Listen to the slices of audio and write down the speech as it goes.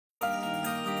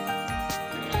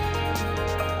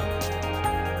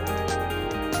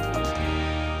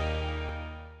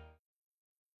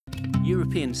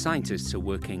European scientists are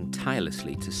working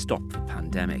tirelessly to stop the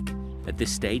pandemic. At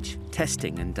this stage,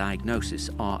 testing and diagnosis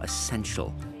are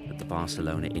essential. At the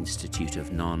Barcelona Institute of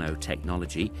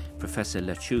Nanotechnology, Professor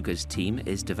Lechuga's team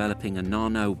is developing a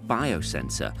nano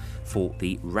biosensor for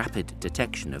the rapid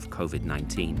detection of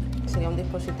COVID-19.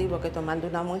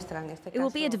 It will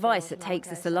be a device that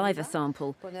takes a saliva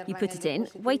sample. You put it in,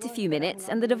 wait a few minutes,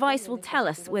 and the device will tell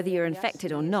us whether you're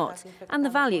infected or not, and the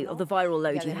value of the viral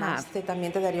load you have.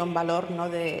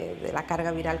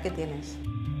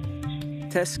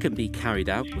 Tests can be carried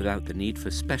out without the need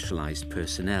for specialised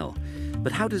personnel.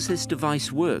 But how does this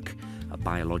device work? A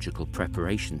biological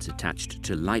preparations attached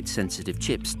to light-sensitive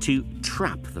chips to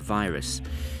trap the virus.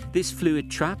 This fluid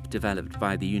trap, developed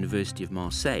by the University of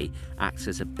Marseille, acts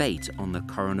as a bait on the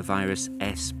coronavirus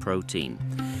S protein.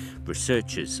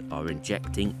 Researchers are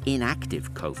injecting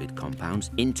inactive COVID compounds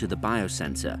into the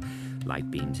biosensor. Light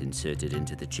beams inserted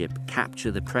into the chip capture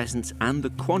the presence and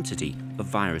the quantity of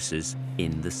viruses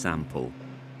in the sample.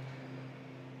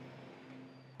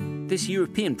 This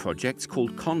European project's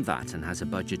called CONVAT and has a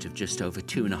budget of just over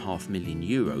 €2.5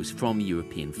 million from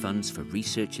European funds for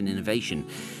research and innovation,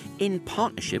 in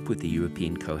partnership with the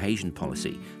European cohesion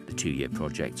policy. The two-year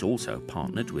project's also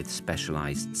partnered with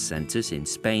specialised centres in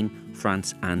Spain,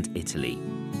 France and Italy.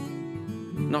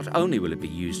 Not only will it be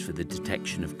used for the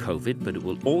detection of COVID, but it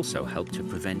will also help to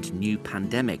prevent new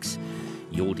pandemics.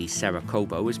 Jordi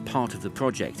Serracobo is part of the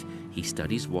project. He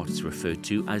studies what's referred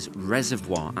to as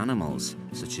reservoir animals,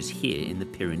 such as here in the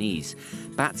Pyrenees.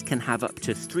 Bats can have up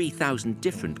to 3,000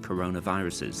 different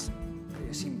coronaviruses.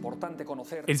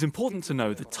 It is important to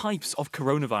know the types of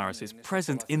coronaviruses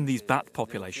present in these bat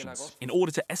populations in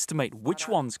order to estimate which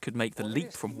ones could make the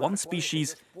leap from one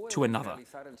species to another,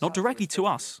 not directly to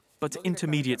us, but to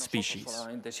intermediate species.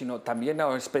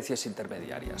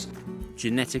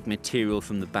 Genetic material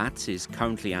from the bats is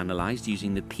currently analysed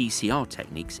using the PCR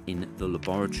techniques in the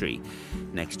laboratory.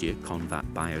 Next year,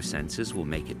 CONVAT biosensors will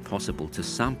make it possible to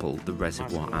sample the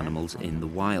reservoir animals in the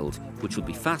wild, which will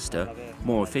be faster,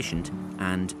 more efficient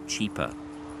and cheaper.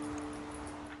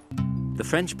 The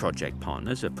French project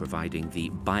partners are providing the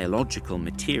biological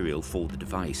material for the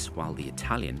device, while the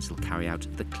Italians will carry out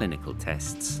the clinical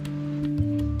tests.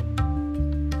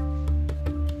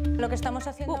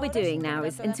 What we're doing now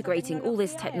is integrating all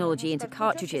this technology into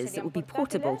cartridges that will be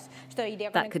portable.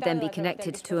 That could then be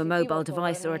connected to a mobile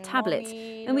device or a tablet,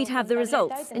 and we'd have the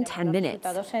results in 10 minutes.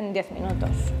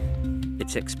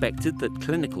 It's expected that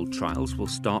clinical trials will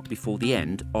start before the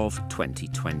end of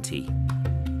 2020.